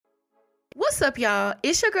What's up, y'all?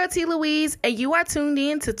 It's your girl T Louise, and you are tuned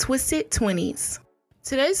in to Twisted 20s.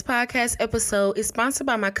 Today's podcast episode is sponsored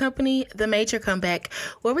by my company, The Major Comeback,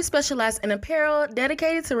 where we specialize in apparel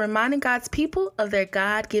dedicated to reminding God's people of their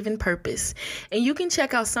God-given purpose. And you can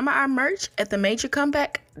check out some of our merch at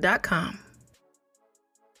themajorcomeback.com.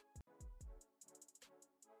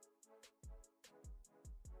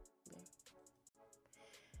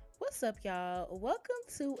 What's up, y'all? Welcome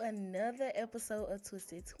to another episode of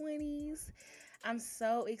Twisted 20s. I'm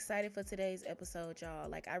so excited for today's episode,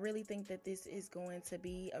 y'all. I really think that this is going to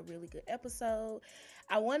be a really good episode.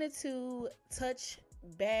 I wanted to circle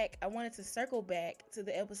back to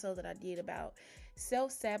the episode that I did about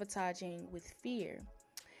self-sabotaging with fear.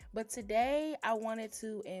 But today, I wanted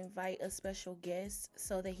to invite a special guest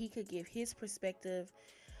so that he could give his perspective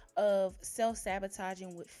of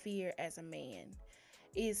self-sabotaging with fear as a man.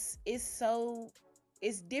 It's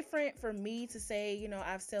different for me to say,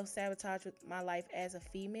 I've self-sabotaged with my life as a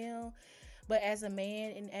female, but as a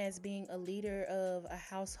man and as being a leader of a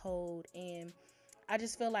household, and I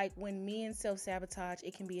just feel like when men self-sabotage,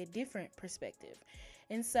 it can be a different perspective.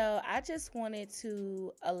 And so I just wanted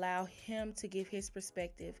to allow him to give his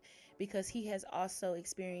perspective because he has also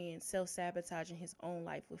experienced self-sabotage in his own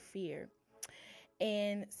life with fear.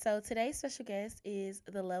 And so today's special guest is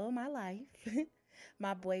the love of my life,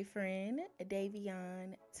 my boyfriend,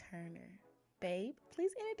 Davion Turner. Babe,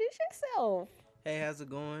 please introduce yourself. Hey, how's it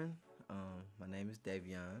going? My name is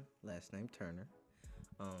Davion, last name Turner.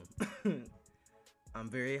 I'm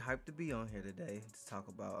very hyped to be on here today to talk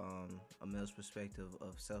about a male's perspective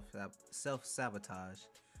of self sabotage.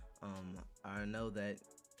 I know that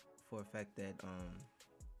for a fact that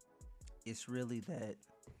it's really that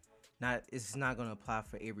it's not gonna apply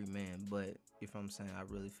for every man, but if I'm saying I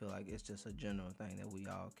really feel like it's just a general thing that we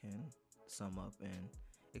all can sum up and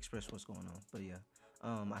express what's going on. But yeah,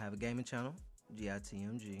 I have a gaming channel,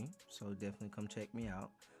 GITMG, so definitely come check me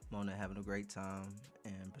out. I'm on there having a great time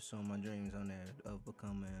and pursuing my dreams on there of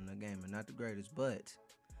becoming a gamer. Not the greatest, but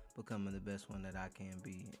becoming the best one that I can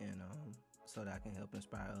be, and so that I can help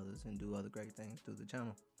inspire others and do other great things through the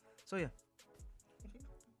channel. So yeah.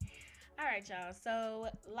 All right, y'all. So,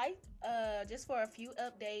 just for a few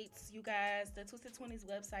updates, you guys, the Twisted 20s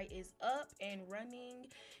website is up and running.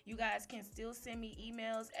 You guys can still send me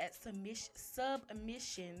emails at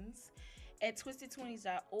submissions at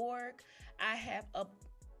twisted20s.org. I have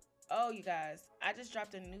you guys, I just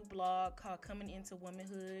dropped a new blog called Coming Into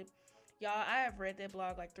Womanhood. Y'all, I have read that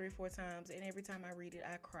blog like 3 or 4 times, and every time I read it,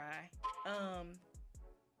 I cry.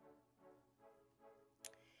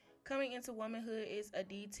 Coming Into Womanhood is a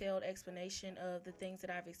detailed explanation of the things that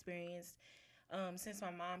I've experienced since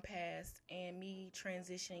my mom passed and me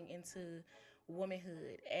transitioning into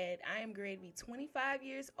womanhood. And I am going to be 25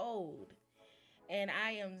 years old, and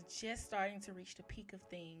I am just starting to reach the peak of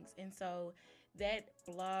things. And so that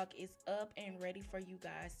blog is up and ready for you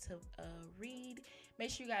guys to read.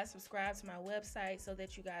 Make sure you guys subscribe to my website so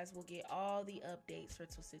that you guys will get all the updates for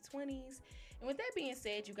Twisted 20s. And with that being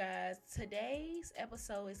said, you guys, today's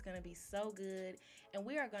episode is going to be so good, and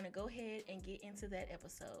we are going to go ahead and get into that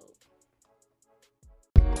episode.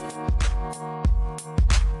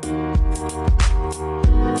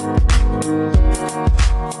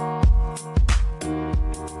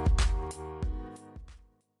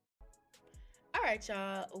 All right,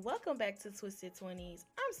 y'all, welcome back to Twisted 20s.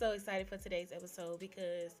 I'm so excited for today's episode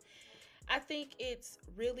because I think it's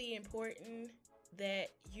really important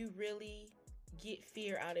that you really get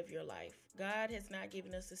fear out of your life. God has not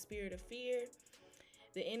given us a spirit of fear.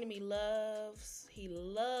 The enemy loves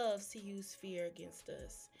to use fear against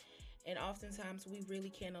us. And oftentimes we really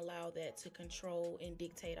can't allow that to control and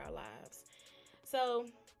dictate our lives. So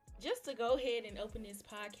just to go ahead and open this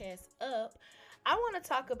podcast up, I want to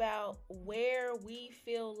talk about where we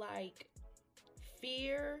feel like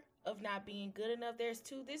fear of not being good enough.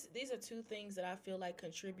 These are 2 things that I feel like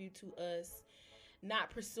contribute to us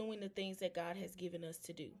not pursuing the things that God has given us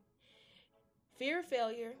to do. Fear of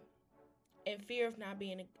failure and fear of not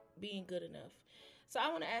being good enough. So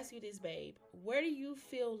I want to ask you this, babe. Where do you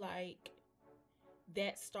feel like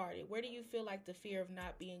that started? Where do you feel like the fear of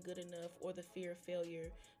not being good enough or the fear of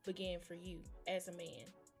failure began for you as a man?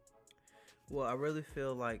 Well, I really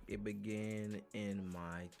feel like it began in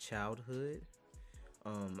my childhood.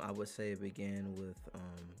 I would say it began with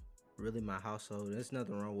really my household. There's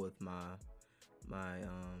nothing wrong with my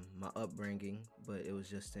upbringing, but it was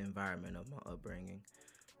just the environment of my upbringing.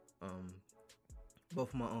 Both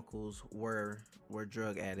of my uncles were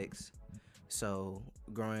drug addicts, so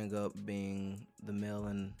growing up being the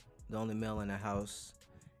only male in the house,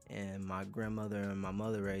 and my grandmother and my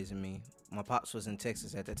mother raising me. My pops was in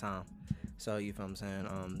Texas at the time, So you feel what I'm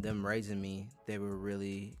saying? Them raising me, they were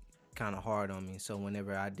really kind of hard on me. So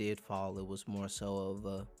whenever I did fall, it was more so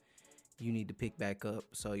of you need to pick back up.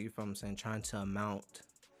 So you feel what I'm saying? Trying to amount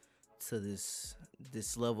to this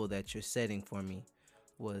level that you're setting for me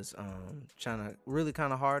was trying to really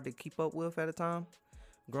kind of hard to keep up with at a time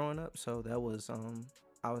growing up. So that was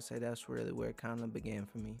I would say that's really where it kind of began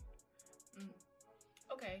for me. Mm.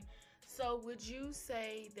 Okay. So would you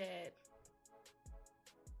say that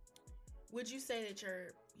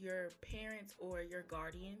your parents or your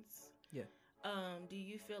guardians, Yeah. do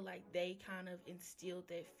you feel like they kind of instilled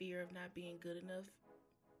that fear of not being good enough?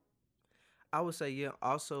 I would say yeah.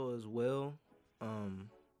 Also as well, um,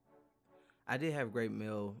 I did have great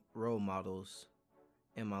male role models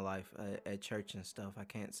in my life at church and stuff. I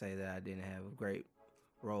can't say that I didn't have great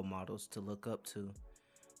role models to look up to,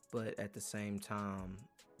 but at the same time,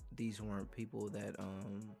 these weren't people that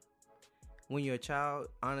when you're a child,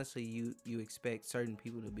 honestly, you expect certain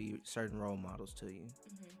people to be certain role models to you,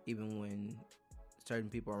 Mm-hmm. even when certain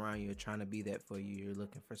people around you are trying to be that for you. You're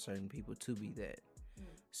looking for certain people to be that.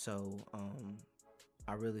 Mm. So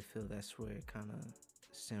I really feel that's where it kind of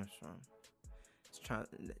stems from. It's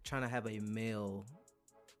trying to have a male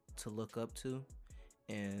to look up to,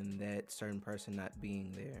 and that certain person not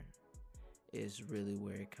being there is really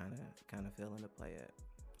where it kind of fell into play at.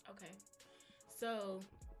 Okay. So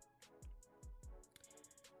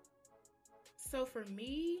so for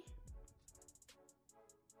me,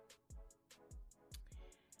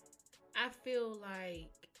 I feel like,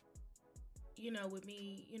 with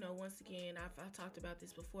me, once again, I've talked about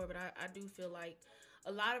this before, but I do feel like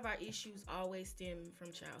a lot of our issues always stem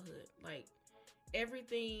from childhood. Like,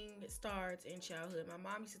 everything starts in childhood. My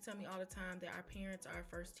mom used to tell me all the time that our parents are our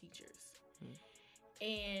first teachers. Mm.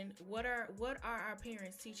 And what are our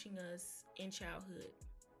parents teaching us in childhood?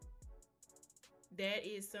 That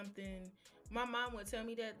is something my mom would tell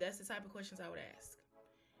me, that's the type of questions I would ask.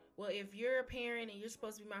 Well, if you're a parent and you're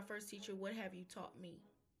supposed to be my first teacher, what have you taught me?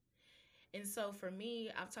 And so for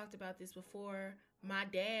me, I've talked about this before. My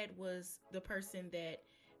dad was the person that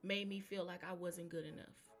made me feel like I wasn't good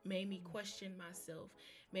enough, made me question myself,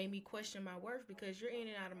 made me question my worth, because you're in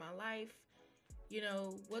and out of my life.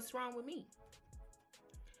 What's wrong with me?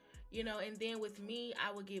 And then with me,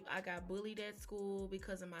 I got bullied at school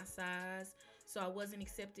because of my size. So I wasn't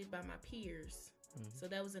accepted by my peers. Mm-hmm. So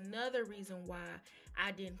that was another reason why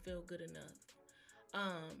I didn't feel good enough.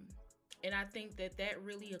 And I think that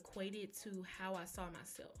really equated to how I saw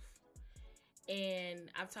myself. And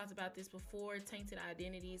I've talked about this before, tainted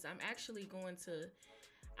identities. I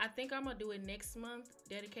think I'm going to do it next month,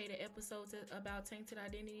 dedicate an episode about tainted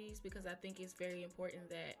identities, because I think it's very important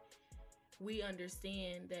that we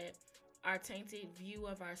understand that our tainted view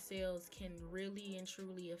of ourselves can really and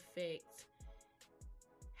truly affect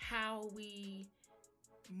how we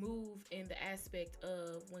move in the aspect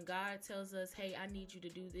of when God tells us, hey, I need you to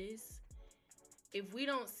do this. If we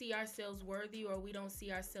don't see ourselves worthy, or we don't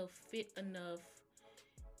see ourselves fit enough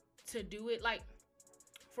to do it, like,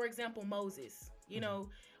 for example, Moses,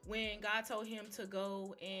 when God told him to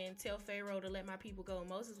go and tell Pharaoh to let my people go,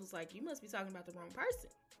 Moses was like, you must be talking about the wrong person.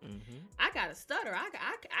 Mm-hmm. I got a stutter.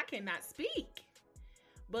 I cannot speak.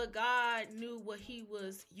 But God knew what he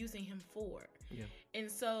was using him for. Yeah. And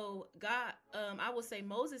so God, I would say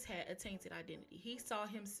Moses had a tainted identity. He saw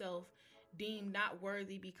himself deemed not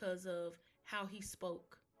worthy because of how he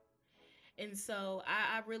spoke. And so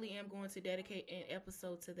I really am going to dedicate an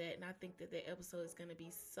episode to that. And I think that episode is going to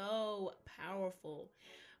be so powerful.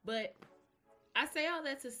 But I say all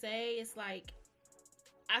that to say, it's like,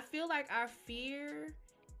 I feel like our fear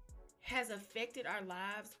has affected our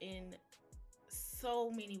lives in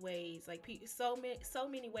so many ways, like so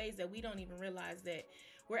many ways that we don't even realize that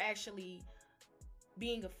we're actually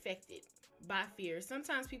being affected by fear.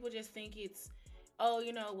 Sometimes people just think it's,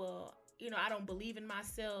 I don't believe in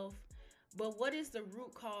myself. But what is the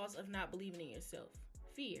root cause of not believing in yourself?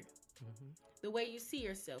 Fear. Mm-hmm. The way you see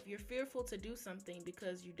yourself. You're fearful to do something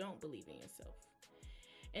because you don't believe in yourself.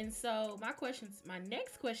 And so my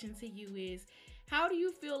next question to you is, how do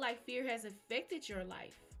you feel like fear has affected your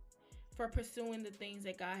life for pursuing the things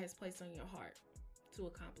that God has placed on your heart to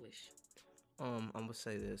accomplish? I'm gonna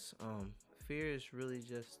say this. Fear is really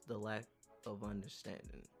just the lack of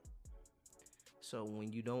understanding. So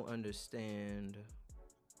when you don't understand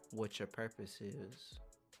what your purpose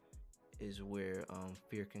is where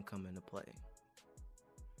fear can come into play.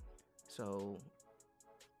 So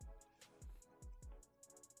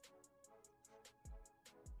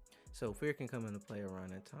fear can come into play around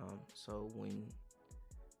that time. So when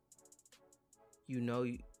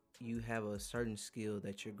you have a certain skill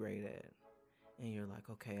that you're great at, and you're like,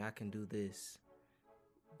 okay, I can do this,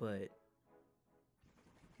 but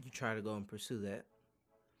you try to go and pursue that,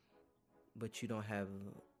 but you don't have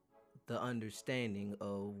the understanding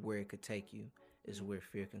of where it could take you, is where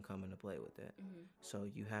fear can come into play with that. Mm-hmm. So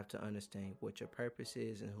you have to understand what your purpose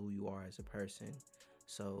is and who you are as a person.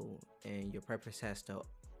 So, and your purpose has to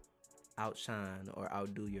outshine or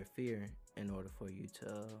outdo your fear in order for you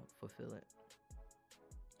to fulfill it.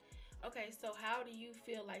 Okay, so how do you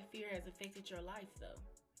feel like fear has affected your life though?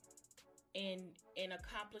 In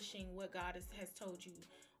accomplishing what God has told you,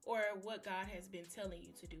 or what God has been telling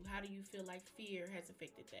you to do? How do you feel like fear has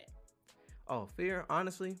affected that? Oh, fear,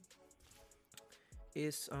 honestly,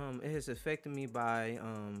 it has affected me by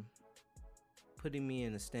putting me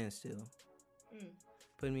in a standstill. Mm.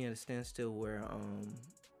 Putting me in a standstill where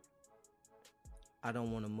I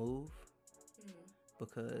don't want to move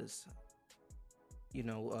because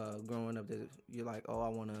growing up, you're like, oh, I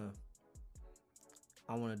want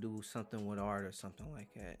to do something with art or something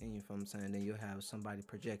like that, and you know what I'm saying, then you'll have somebody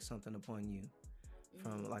project something upon you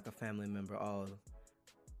from like a family member. Oh,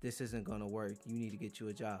 this isn't gonna work, you need to get you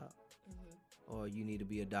a job, or you need to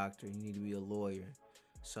be a doctor, you need to be a lawyer.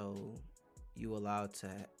 So you allow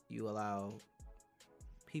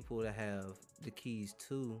people to have the keys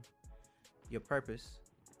to your purpose.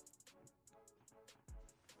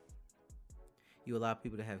 You allow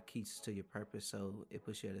people to have keys to your purpose, so it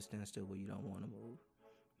puts you at a standstill where you don't want to move.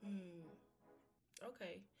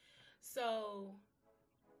 Okay. So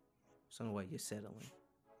in a way, you're settling.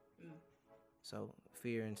 So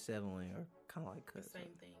fear and settling are kind of like cousins. The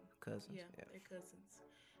same thing. Cousins. Yeah, they're cousins.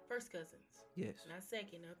 First cousins. Yes. Not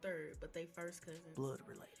second or third, but they first cousins. Blood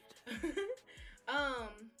related.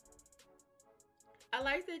 I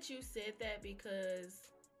like that you said that, because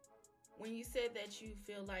when you said that you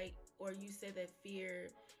feel like, or you said that fear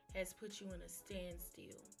has put you in a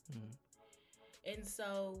standstill. And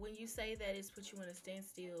so when you say that it's put you in a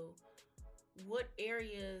standstill, what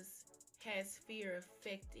areas has fear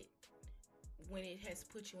affected when it has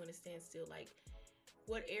put you in a standstill? Like,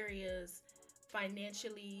 what areas,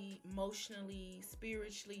 financially, emotionally,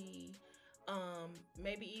 spiritually,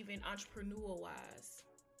 maybe even entrepreneurial wise?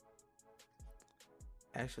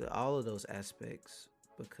 Actually, all of those aspects,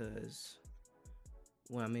 because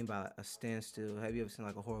what I mean by a standstill, have you ever seen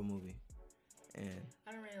like a horror movie? And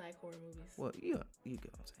I don't really like horror movies. Well, you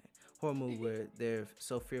get what I'm saying. Horror movie where they're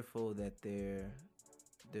so fearful that they're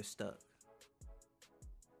stuck,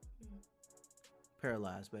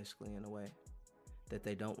 paralyzed, basically, in a way that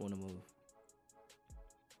they don't want to move.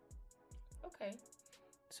 Okay.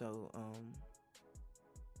 So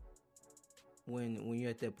when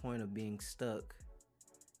you're at that point of being stuck,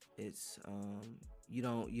 it's you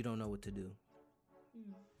don't know what to do.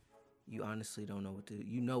 You honestly don't know what to do.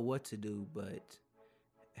 You know what to do, but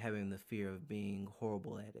having the fear of being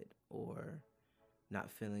horrible at it, or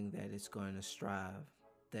not feeling that it's going to strive.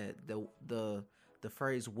 That the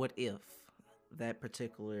phrase "what if," that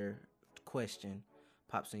particular question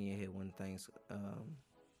pops in your head when things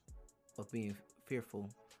of being fearful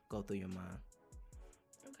go through your mind.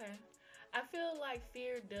 Okay. I feel like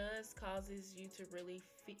fear causes you to really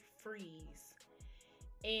freeze.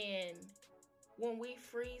 And when we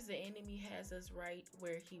freeze, the enemy has us right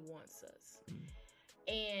where he wants us.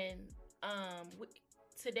 And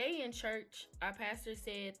today in church, our pastor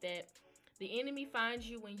said that the enemy finds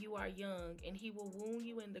you when you are young, and he will wound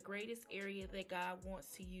you in the greatest area that God wants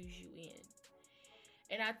to use you in.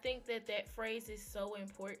 And I think that phrase is so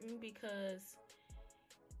important, because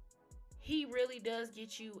he really does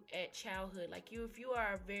get you at childhood. Like, if you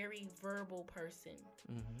are a very verbal person,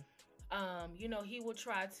 he will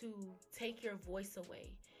try to take your voice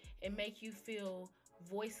away and make you feel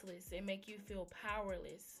voiceless and make you feel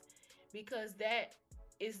powerless, because that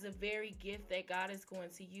is the very gift that God is going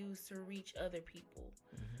to use to reach other people.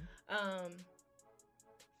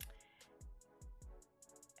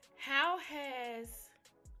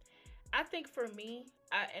 I think for me,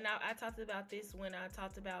 I talked about this when I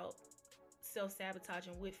talked about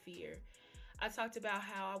self-sabotaging with fear. I talked about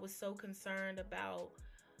how I was so concerned about,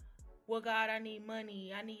 well, God, I need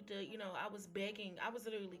money. I need to, I was begging. I was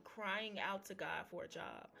literally crying out to God for a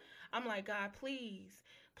job. I'm like, God,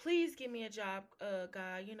 please give me a job,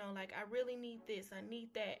 God. I really need this. I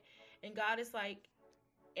need that. And God is like,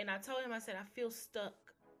 and I told him, I said, I feel stuck.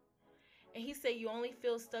 And he said, you only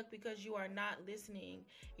feel stuck because you are not listening.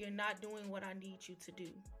 You're not doing what I need you to do.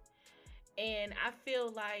 And I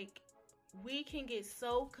feel like we can get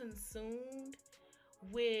so consumed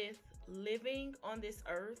with living on this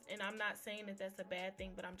earth, and I'm not saying that that's a bad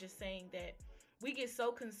thing, but I'm just saying that we get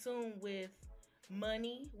so consumed with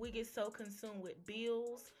money, we get so consumed with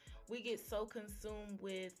bills, we get so consumed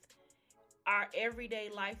with our everyday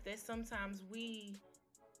life that sometimes we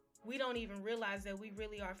don't even realize that we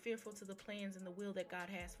really are fearful to the plans and the will that God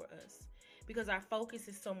has for us, because our focus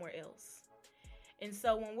is somewhere else. And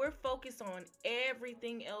so when we're focused on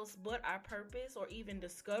everything else but our purpose, or even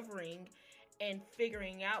discovering and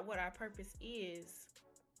figuring out what our purpose is,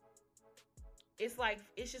 it's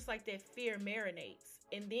just like that fear marinates.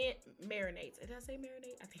 And then marinates. Did I say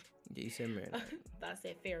marinate? I think. Yeah, you said marinate. I thought I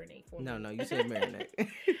said farinate for me. No, you said marinate.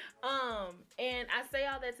 And I say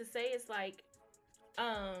all that to say it's like,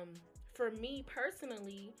 for me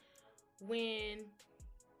personally, when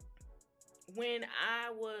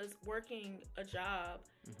I was working a job,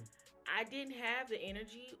 I didn't have the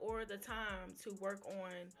energy or the time to work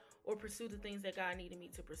on or pursue the things that God needed me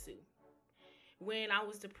to pursue. When I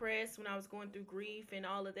was depressed, when I was going through grief and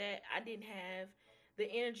all of that, I didn't have the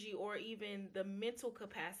energy or even the mental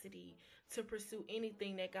capacity to pursue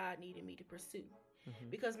anything that God needed me to pursue,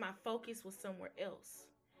 because my focus was somewhere else.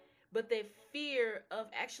 But the fear of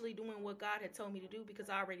actually doing what God had told me to do, because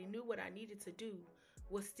I already knew what I needed to do,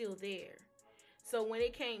 was still there. So when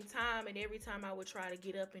it came time, and every time I would try to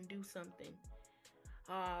get up and do something,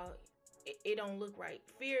 it don't look right.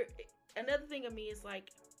 Fear. Another thing of me is like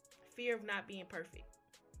fear of not being perfect.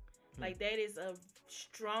 Like that is a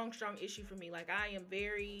strong issue for me. Like I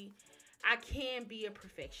can be a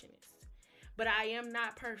perfectionist, but I am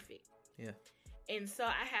not perfect. Yeah. And so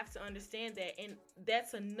I have to understand that. And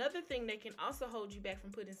that's another thing that can also hold you back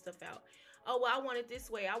from putting stuff out. Oh, well, I want it this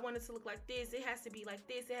way. I want it to look like this. It has to be like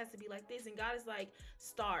this. It has to be like this. And God is like,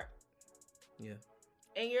 start. Yeah.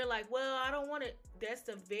 And you're like, well, I don't want it. That's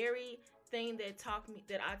the very thing that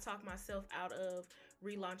I talked myself out of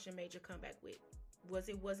relaunching Major Comeback with.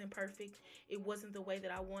 It wasn't perfect. It wasn't the way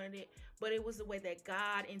that I wanted it, but it was the way that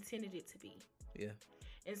God intended it to be. Yeah.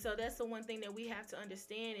 And so that's the one thing that we have to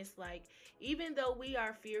understand. It's like, even though we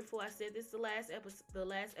are fearful, I said this the last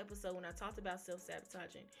episode when I talked about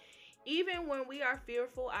self-sabotaging. Even when we are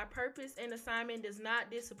fearful, our purpose and assignment does not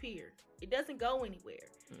disappear. It doesn't go anywhere.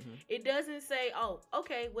 It doesn't say, oh,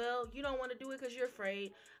 okay, well, you don't want to do it because you're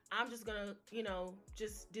afraid. I'm just going to,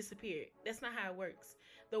 just disappear. That's not how it works.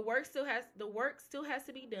 The work still has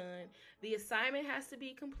to be done. The assignment has to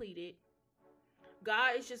be completed.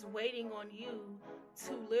 God is just waiting on you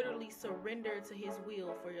to literally surrender to his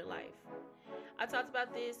will for your life. I talked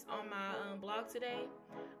about this on my blog today,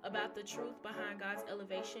 about the truth behind God's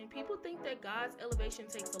elevation. People think that God's elevation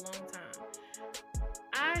takes a long time.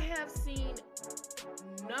 I have seen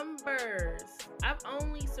numbers. I've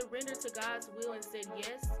only surrendered to God's will and said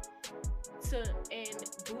yes and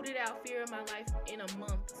booted out fear in my life in a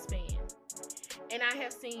month span. And I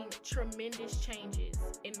have seen tremendous changes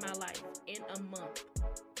in my life in a month.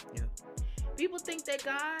 Yeah. People think that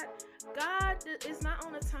God is not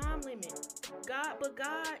on a time limit. But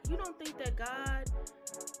God, you don't think that God,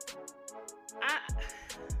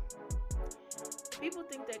 people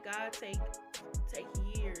think that God take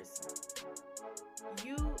years.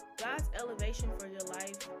 God's elevation for your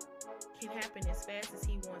life can happen as fast as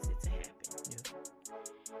he wants it to happen. Yeah.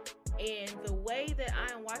 And the way that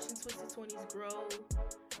I am watching Twisted 20s grow,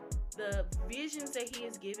 the visions that he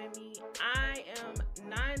has given me, I am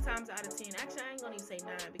 9 times out of 10. Actually, I ain't gonna even say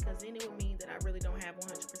 9, because then it would mean that I really don't have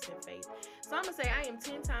 100% faith. So I'm gonna say I am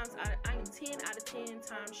 10 out of 10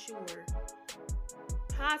 times sure,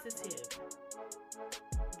 positive,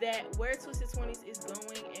 that where Twisted 20s is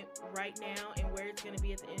going right now and where it's going to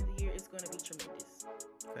be at the end of the year is going to be tremendous.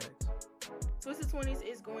 Thanks. Twisted 20s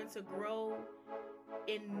is going to grow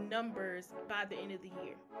in numbers by the end of the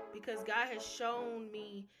year, because God has shown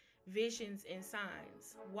me visions and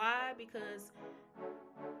signs. Why? Because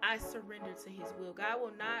I surrendered to his will. God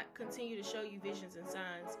will not continue to show you visions and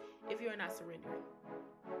signs if you are not surrendering.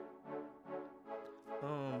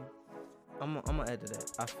 I'm gonna add to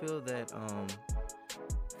that. I feel that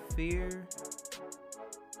fear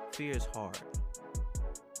is hard,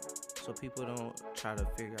 so people don't try to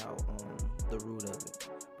figure out the root of it,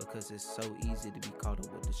 because it's so easy to be caught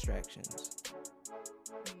up with distractions.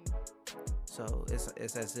 So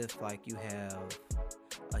it's as if like you have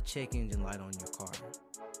a check engine light on your car,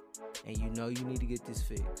 and you know you need to get this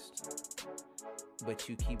fixed, but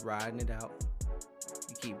you keep riding it out.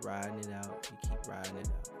 You keep riding it out. You keep riding it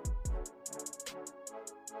out.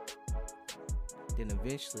 Then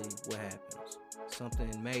eventually, what happens?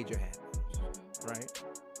 Something major happens, right?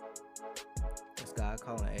 It's God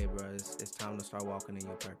calling, hey, bro, it's time to start walking in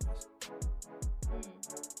your purpose.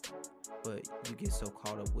 But you get so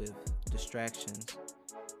caught up with distractions,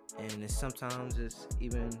 and sometimes it's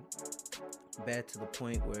even bad to the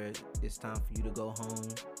point where it's time for you to go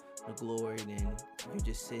home, the glory, then you're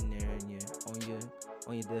just sitting there and you're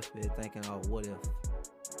on your deathbed thinking, oh, what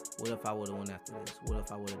if I would have went after this? What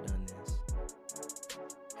if I would have done this?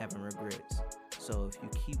 Having regrets. So if you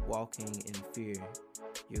keep walking in fear,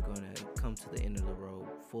 you're gonna come to the end of the road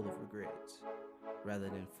full of regrets, rather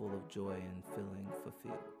than full of joy and feeling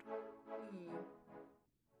fulfilled.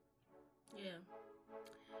 Yeah.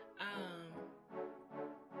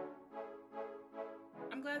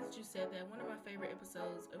 I'm glad that you said that. One of my favorite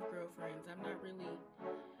episodes of Girlfriends.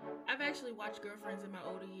 I've actually watched Girlfriends in my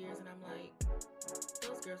older years, and I'm like,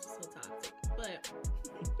 those girls are so toxic. But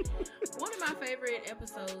one of my favorite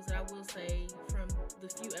episodes that I will say from the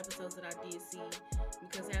few episodes that I did see,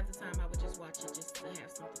 because half the time I would just watch it just to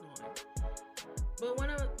have something on. But one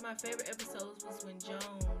of my favorite episodes was when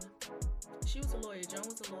she was a lawyer. Joan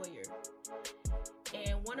was a lawyer.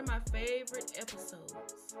 And one of my favorite episodes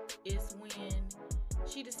is when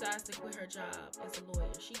she decides to quit her job as a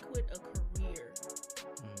lawyer. She quit a career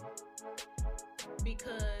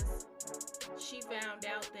because she found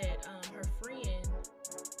out that her friend,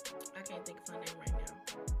 I can't think of her name right now,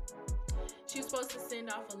 she was supposed to send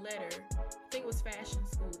off a letter. I think it was fashion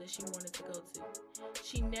school that she wanted to go to.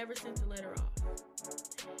 She never sent the letter off.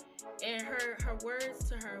 And her words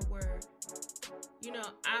to her were,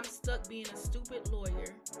 I'm stuck being a stupid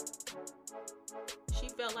lawyer. She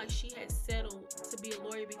felt like she had settled to be a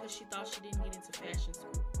lawyer because she thought she didn't get into fashion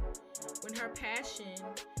school, when her passion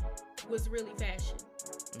was really fashion.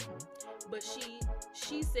 But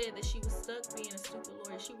she said that she was stuck being a stupid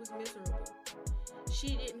lawyer. She was miserable.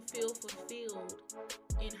 She didn't feel fulfilled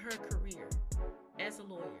in her career as a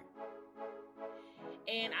lawyer.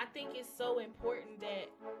 And I think it's so important that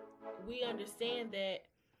we understand that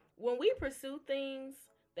when we pursue things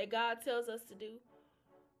that God tells us to do,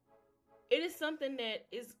 it is something that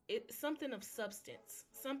it's something of substance,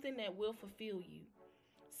 something that will fulfill you,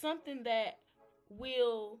 something that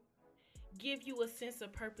will give you a sense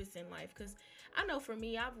of purpose in life. Because I know for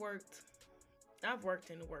me, I've worked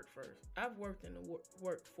in the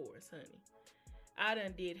workforce, honey. I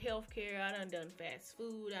done did healthcare. I done fast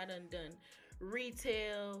food. I done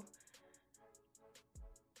retail.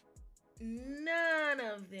 None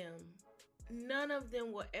of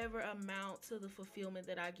them will ever amount to the fulfillment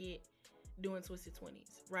that I get doing Twisted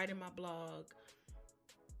 20s, writing my blog.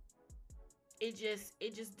 It just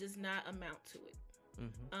does not amount to it.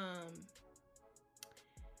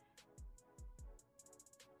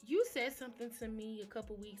 You said something to me a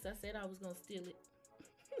couple weeks. I said I was gonna steal it.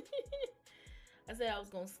 I said I was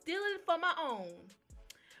gonna steal it for my own.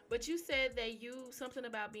 But you said that something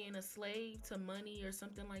about being a slave to money or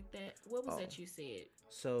something like that. What was that you said?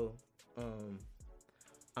 So,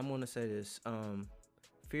 I'm gonna say this.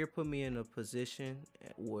 Fear put me in a position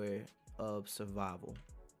of survival.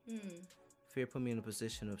 Fear put me in a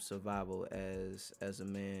position of survival as a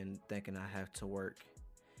man, thinking I have to work.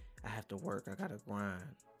 I gotta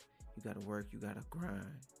grind. You gotta work, you gotta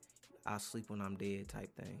grind. I'll sleep when I'm dead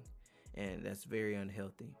type thing. And that's very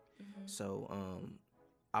unhealthy. So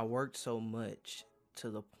I worked so much to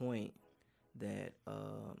the point that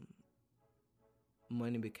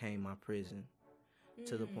money became my prison.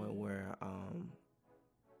 To the point where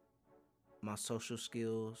my social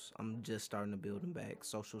skills, I'm just starting to build them back.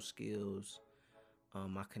 Social skills,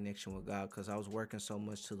 my connection with God, because I was working so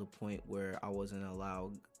much to the point where I wasn't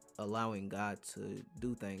allowing God to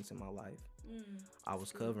do things in my life. I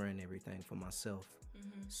was covering everything for myself.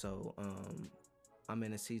 So I'm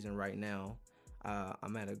in a season right now.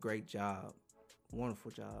 I'm at a great job, wonderful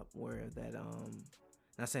job, where that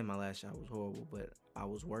not saying my last job was horrible, but I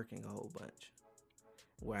was working a whole bunch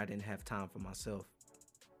where I didn't have time for myself.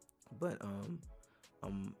 But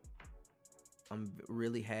I'm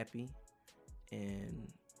really happy, and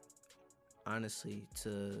honestly,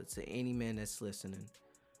 to any man that's listening,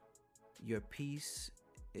 your peace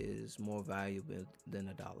is more valuable than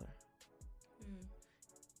 $1.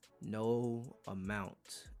 No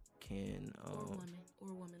amount can or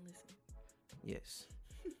woman listen. Yes.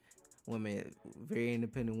 Women, very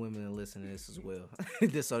independent women, are listening to this as well.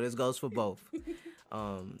 So this goes for both.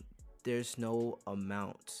 There's no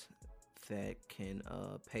amount that can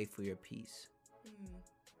pay for your peace.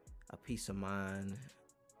 A peace of mind.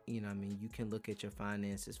 You know what I mean? You can look at your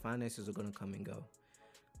finances. Finances are going to come and go.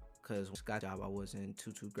 Because when I got a job, I wasn't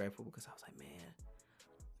too grateful, because I was like, man,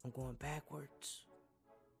 I'm going backwards.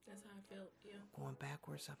 That's how I felt, yeah. Going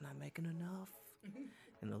backwards, I'm not making enough.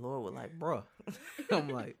 And the Lord was like, bruh. I'm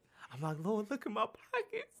like, Lord, look at my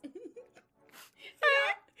pockets. They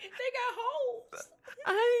got holes.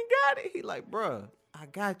 I ain't got it. He like, bruh, I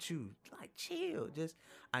got you. Like, chill.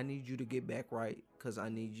 I need you to get back right, because I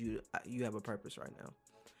need you. You have a purpose right now.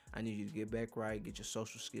 I need you to get back right, get your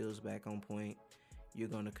social skills back on point. You're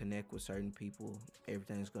gonna connect with certain people.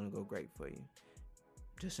 Everything's gonna go great for you.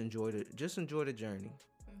 Just enjoy the journey.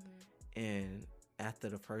 And after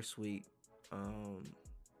the first week,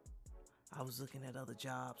 I was looking at other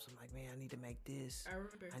jobs. I'm like, man, I need to make this.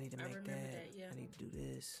 I need to make that. Yeah. I need to do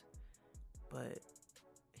this. But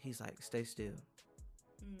he's like, stay still.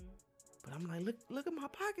 But I'm like, look at my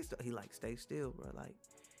pockets. He like, stay still, bro. Like,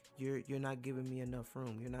 you're not giving me enough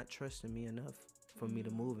room. You're not trusting me enough for me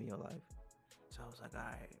to move in your life. So I was like, all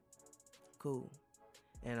right, cool.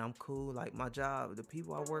 And I'm cool. Like, my job, the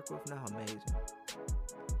people I work with now, amazing.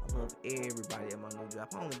 I love everybody at my new job.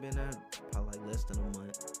 I've only been there probably like less than a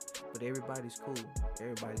month. But everybody's cool.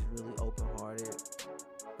 Everybody's really open-hearted,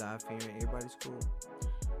 God-fearing. Everybody's cool.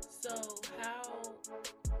 So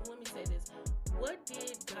let me say this. What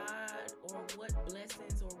did God, or what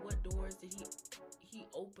blessings, or what doors did he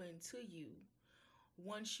open to you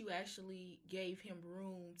once you actually gave him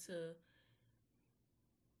room to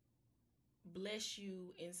bless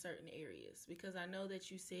you in certain areas? Because I know that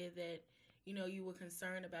you said that, you were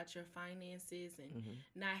concerned about your finances and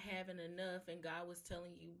not having enough, and God was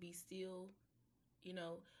telling you, be still,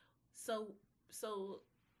 So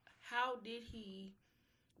how did he,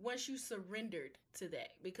 once you surrendered to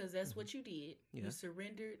that, because that's what you did, you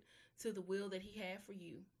surrendered to the will that he had for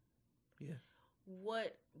you. Yeah.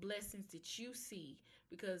 What blessings did you see?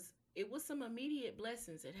 Because it was some immediate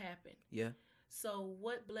blessings that happened. Yeah. So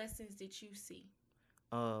what blessings did you see?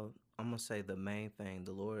 I'm going to say the main thing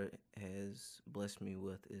the Lord has blessed me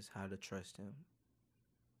with is how to trust him.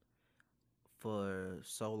 For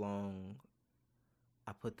so long,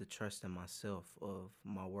 I put the trust in myself of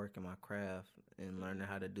my work and my craft and learning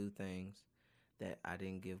how to do things that I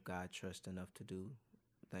didn't give God trust enough to do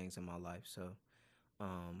things in my life. So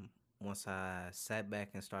once I sat back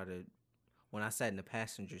and when I sat in the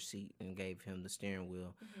passenger seat and gave him the steering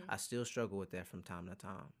wheel, I still struggle with that from time to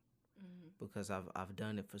time. Because I've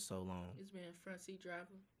done it for so long. It's been a front seat driver?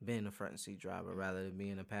 Being a front seat driver rather than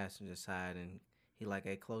being a passenger side. And he like,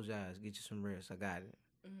 hey, close your eyes, get you some rest. I got it.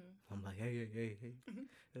 I'm like, hey.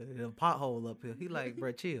 There's a pothole up here. He like,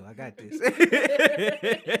 bro, chill. I got this.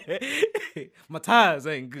 My tires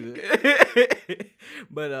ain't good.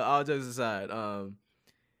 But all jokes aside,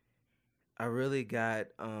 I really got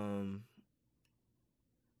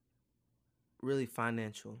really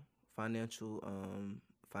financial,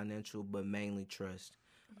 but mainly trust.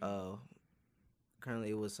 Currently,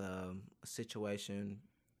 it was a situation.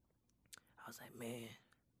 I was like, man,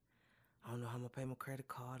 I don't know how I'm gonna pay my credit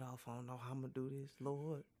card off. I don't know how I'm gonna do this,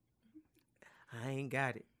 Lord. I ain't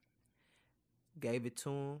got it. Gave it to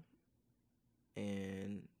him,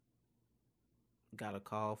 and got a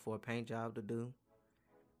call for a paint job to do.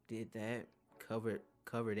 Did that. Covered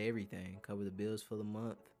everything. Covered the bills for the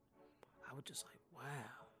month. I was just like,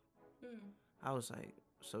 wow. I was like,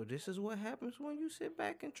 so this is what happens when you sit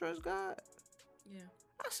back and trust God? Yeah.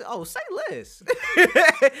 I said, oh, say less.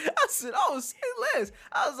 I said, oh, say less.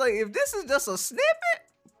 I was like, if this is just a snippet,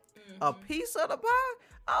 a piece of the pie,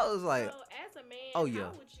 I was like, so as a man, oh, yeah.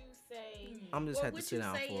 How would you say? I'm just have to sit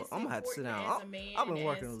down for it. I'm gonna have to sit down. I've been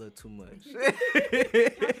working a little too much. How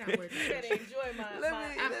can I word? You gotta enjoy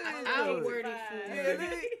I'll word it for you.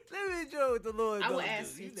 Let me enjoy what the Lord. I will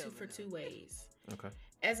ask you for two ways. Okay.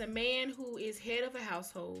 As a man who is head of a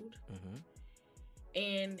household,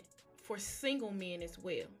 and for single men as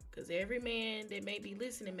well, because every man that may be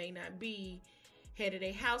listening may not be head of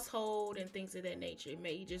their household and things of that nature. It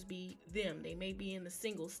may just be them. They may be in the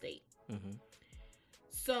single state.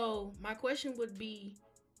 So my question would be,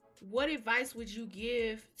 what advice would you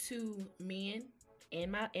give to men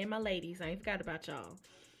and my ladies? I ain't forgot about y'all.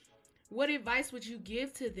 What advice would you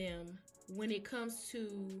give to them when it comes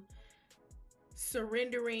to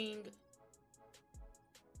surrendering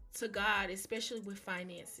to God, especially with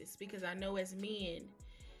finances? Because I know as men,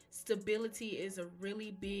 stability is a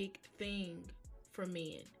really big thing for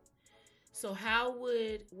men. So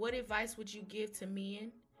what advice would you give to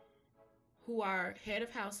men who are head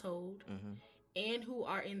of household and who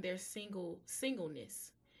are in their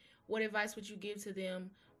singleness? What advice would you give to them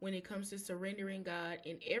when it comes to surrendering God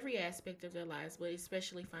in every aspect of their lives, but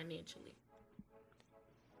especially financially?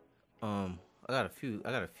 I got a few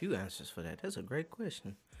answers for that. That's a great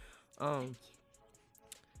question.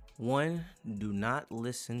 One, do not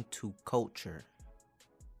listen to culture.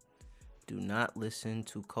 Do not listen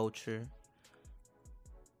to culture.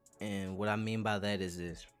 And what I mean by that is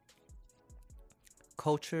this.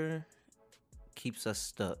 Culture keeps us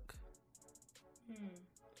stuck.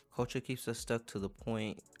 Culture keeps us stuck to the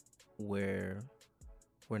point where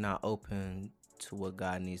we're not open to what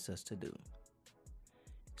God needs us to do.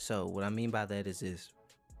 So what I mean by that is this: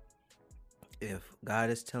 if God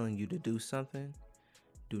is telling you to do something,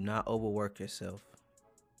 do not overwork yourself.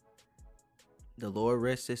 The Lord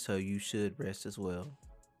rested, so you should rest as well.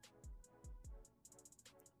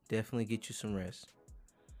 Definitely get you some rest.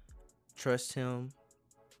 Trust Him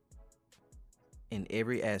in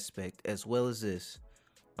every aspect, as well as this.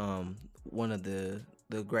 One of the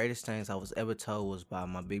greatest things I was ever told was by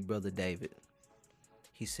my big brother David.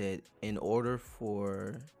 He said, in order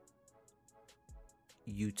for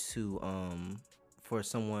you to for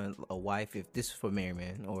someone, a wife, if this is for married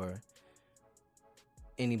men or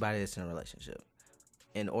anybody that's in a relationship,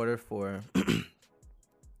 in order for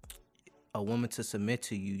a woman to submit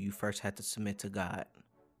to you, you first have to submit to God.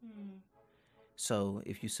 So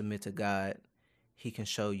if you submit to God, He can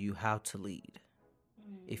show you how to lead.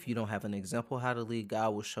 If you don't have an example how to lead,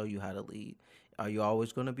 God will show you how to lead. Are you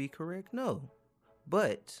always going to be correct? No.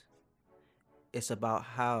 But it's about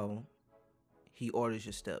how He orders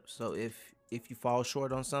your steps. So if you fall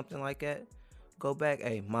short on something like that, go back.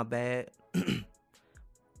 Hey, my bad.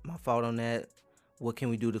 My fault on that. What can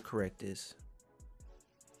we do to correct this?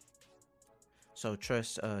 So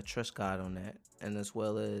trust God on that. And as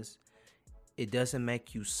well as it doesn't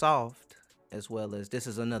make you soft, as well as this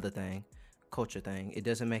is another thing, culture thing. It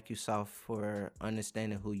doesn't make you soft for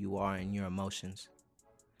understanding who you are and your emotions.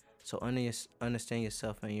 So understand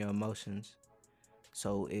yourself and your emotions.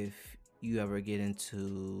 So if you ever get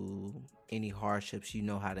into any hardships, you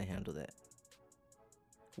know how to handle that.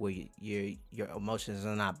 Where your emotions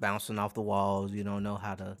are not bouncing off the walls. You don't know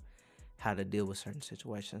how to deal with certain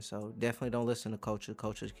situations. So definitely don't listen to culture.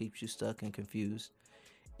 Culture keeps you stuck and confused.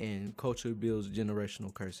 And culture builds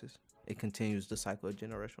generational curses. It continues the cycle of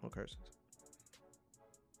generational curses.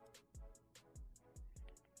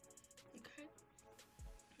 Okay.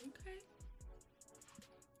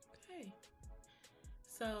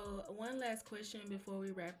 So one last question before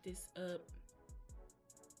we wrap this up.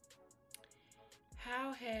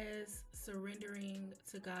 How has surrendering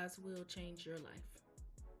to God's will changed your life?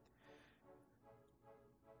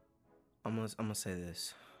 I'm gonna say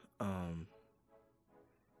this.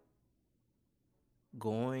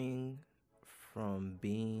 Going from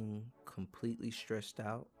being completely stressed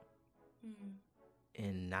out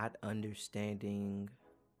and not understanding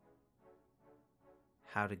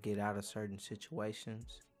how to get out of certain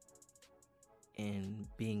situations, and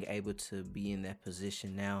being able to be in that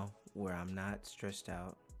position now where I'm not stressed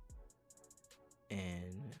out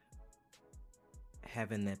and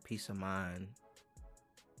having that peace of mind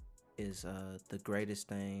is the greatest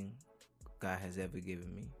thing God has ever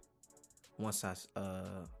given me. Once I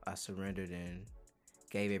surrendered and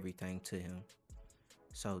gave everything to Him.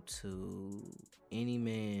 So to any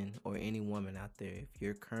man or any woman out there, if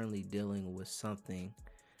you're currently dealing with something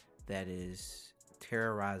that is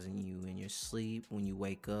terrorizing you in your sleep, when you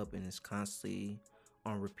wake up, and it's constantly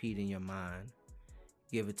on repeat in your mind,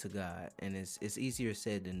 give it to God. And it's easier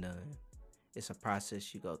said than done. It's a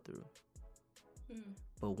process you go through.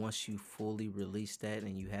 But once you fully release that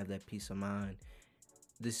and you have that peace of mind,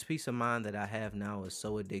 this peace of mind that I have now is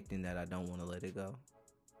so addicting that I don't want to let it go.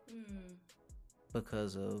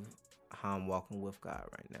 Because of how I'm walking with God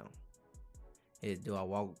right now. Do I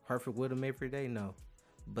walk perfect with Him every day? No.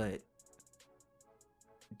 But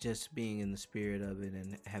just being in the spirit of it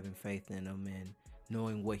and having faith in Him and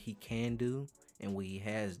knowing what He can do and what He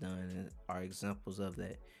has done are examples of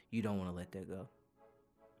that. You don't want to let that go.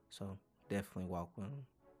 So definitely walk with Him.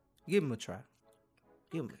 Give Him a try.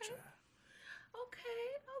 Give Him a try. Okay.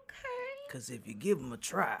 Because if you give Him a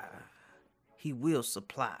try, He will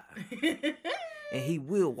supply. And He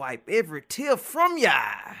will wipe every tear from your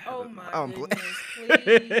eye. Oh my goodness,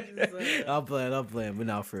 please. I'm playing. But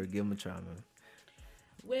now for give Him a try, man.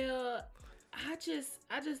 Well, I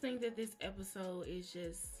just think that this episode is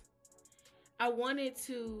just, I wanted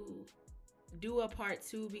to do a part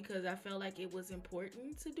 2 because I felt like it was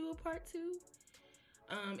important to do a part 2.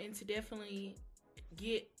 And to definitely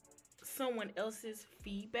get someone else's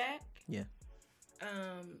feedback. Yeah.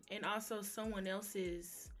 And also someone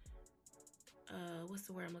else's what's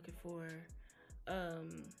the word I'm looking for?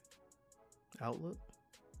 Outlook?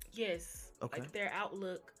 Yes. Okay. Like their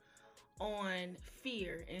outlook on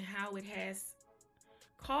fear and how it has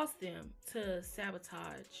caused them to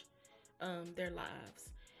sabotage their lives.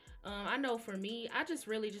 I know for me, I just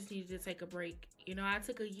really needed to take a break. You know, I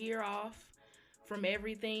took a year off from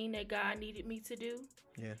everything that God needed me to do.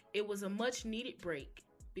 Yeah. It was a much needed break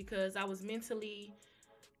because I was mentally,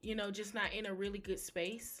 you know, just not in a really good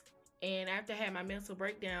space. And after I had my mental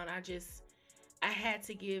breakdown, I had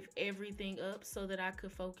to give everything up so that I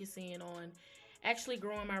could focus in on actually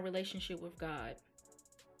growing my relationship with God.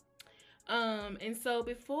 And so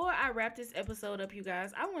before I wrap this episode up, you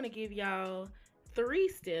guys, I want to give y'all 3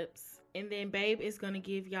 steps, and then Babe is gonna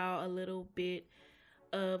give y'all a little bit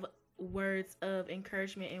of words of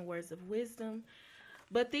encouragement and words of wisdom.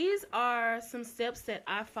 But these are some steps that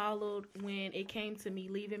I followed when it came to me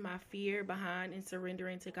leaving my fear behind and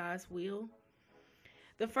surrendering to God's will.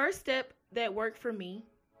 The first step that worked for me,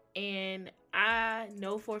 and I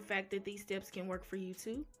know for a fact that these steps can work for you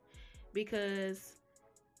too, because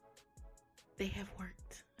they have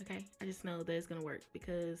worked. Okay, I just know that it's gonna work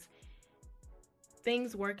because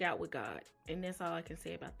things work out with God, and that's all I can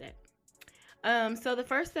say about that. So the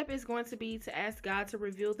first step is going to be to ask God to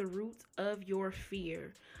reveal the root of your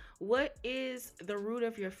fear. What is the root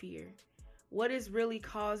of your fear? What is really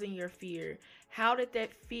causing your fear? How did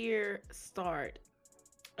that fear start?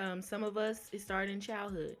 Some of us, it started in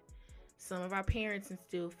childhood. Some of our parents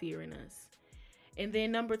instill fear in us. And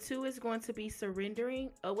then number 2 is going to be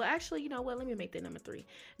surrendering. Oh, well, actually, you know what? Let me make that number 3.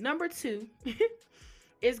 Number 2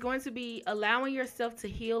 is going to be allowing yourself to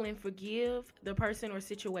heal and forgive the person or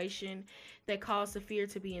situation that caused the fear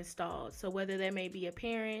to be installed. So whether that may be a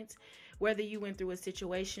parent, whether you went through a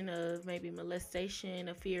situation of maybe molestation,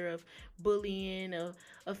 a fear of bullying,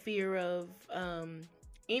 a fear of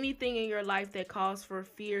anything in your life that caused for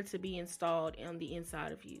fear to be installed on the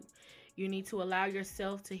inside of you. You need to allow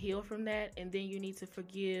yourself to heal from that, and then you need to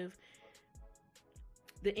forgive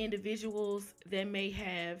the individuals that may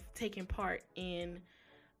have taken part in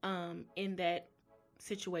that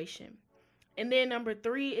situation. And then number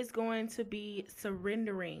 3 is going to be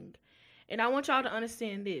surrendering. And I want y'all to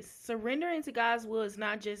understand this. Surrendering to God's will is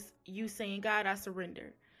not just you saying, God, I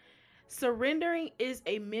surrender. Surrendering is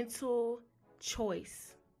a mental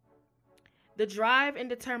choice. The drive and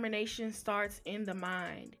determination starts in the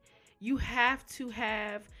mind. You have to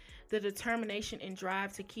have the determination and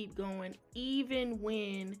drive to keep going, even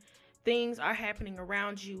when things are happening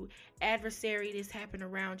around you. Adversary is happening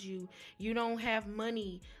around you. You don't have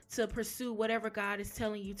money to pursue whatever God is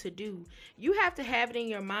telling you to do. You have to have it in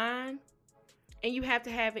your mind, and you have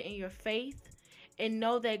to have it in your faith, and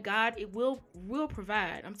know that God will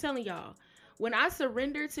provide. I'm telling y'all, when I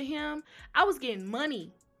surrendered to Him, I was getting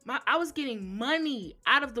money. I was getting money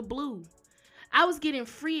out of the blue. I was getting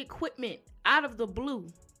free equipment out of the blue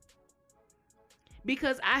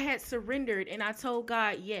because I had surrendered and I told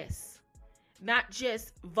God yes. Not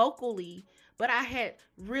just vocally, but I had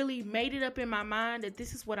really made it up in my mind that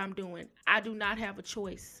this is what I'm doing. I do not have a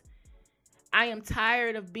choice. I am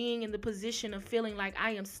tired of being in the position of feeling like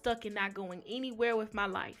I am stuck and not going anywhere with my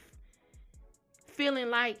life. Feeling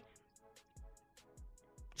like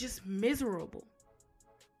just miserable.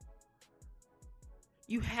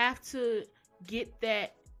 You have to get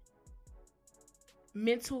that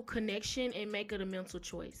mental connection and make it a mental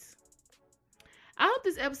choice. I hope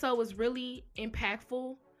this episode was really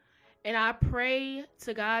impactful, and I pray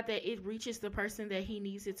to God that it reaches the person that He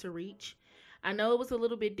needs it to reach. I know it was a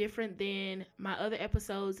little bit different than my other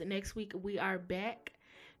episodes. Next week we are back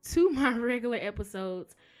to my regular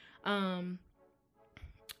episodes. I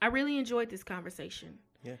really enjoyed this conversation.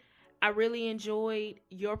 Yeah. I really enjoyed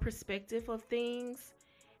your perspective of things,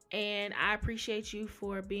 and I appreciate you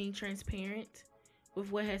for being transparent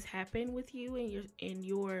with what has happened with you and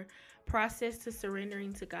your process to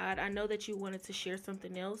surrendering to God. I know that you wanted to share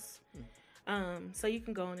something else, so you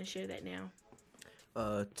can go on and share that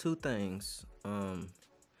now. 2 things.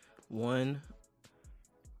 One,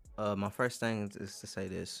 my first thing is to say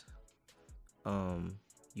this.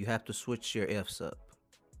 You have to switch your F's up.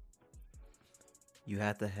 You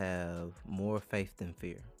have to have more faith than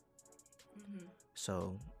fear. Mm-hmm.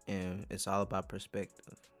 So, and it's all about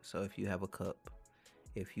perspective. So if you have a cup,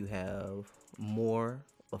 if you have more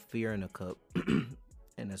of fear in a cup,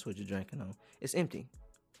 and that's what you're drinking on, it's empty.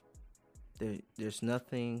 There's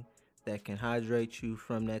nothing that can hydrate you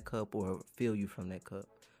from that cup or fill you from that cup.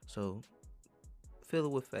 So fill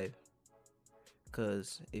it with faith.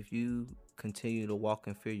 Because if you continue to walk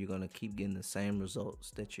in fear, you're going to keep getting the same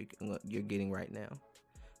results that you're getting right now.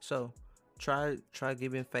 So try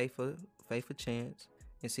giving faith a chance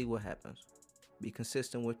and see what happens. Be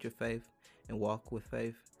consistent with your faith and walk with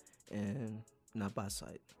faith and not by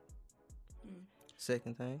sight.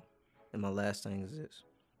 Second thing, and my last thing is this.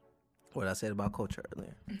 What I said about culture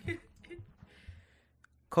earlier.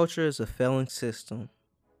 Culture is a failing system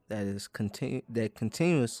that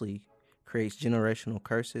continuously creates generational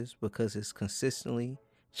curses because it's consistently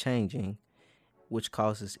changing, which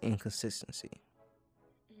causes inconsistency.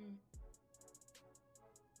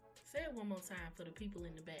 Say it one more time for the people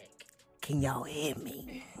in the back. Can y'all hear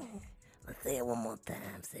me? Let's say it one more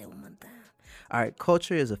time. All right,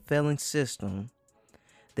 culture is a failing system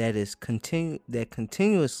that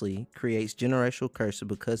continuously creates generational curses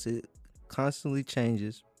because it constantly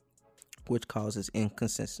changes, which causes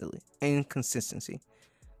inconsistency.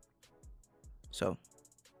 So,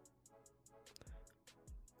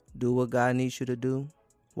 do what God needs you to do,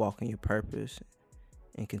 walk in your purpose,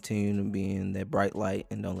 and continue to be in that bright light,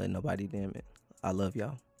 and don't let nobody dim it. I love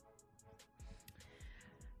y'all.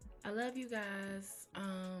 I love you guys.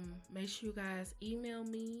 Make sure you guys email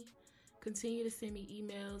me. Continue to send me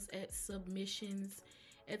emails at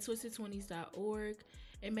submissions@twistedtwenties.org.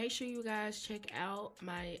 And make sure you guys check out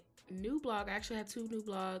my new blog. I actually have 2 new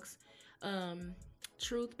blogs.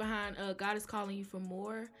 Truth Behind God is Calling You for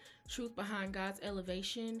More. Truth Behind God's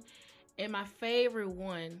Elevation. And my favorite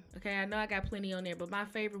one, okay, I know I got plenty on there, but my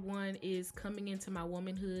favorite one is Coming Into My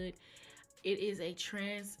Womanhood. It is a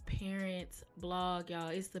transparent blog, y'all.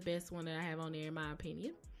 It's the best one that I have on there, in my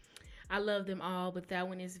opinion. I love them all, but that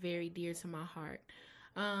one is very dear to my heart.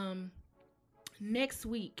 Next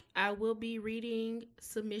week, I will be reading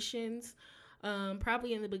submissions,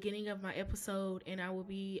 probably in the beginning of my episode, and I will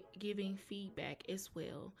be giving feedback as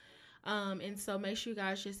well. And so make sure you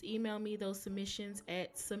guys just email me those submissions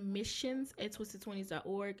at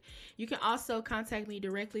twistedtwenties.org. You can also contact me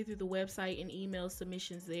directly through the website and email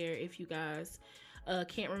submissions there if you guys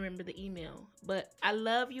can't remember the email. But I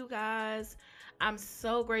love you guys. I'm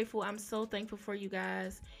so grateful. I'm so thankful for you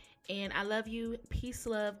guys. And I love you. Peace,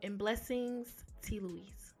 love, and blessings. T.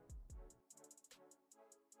 Louise.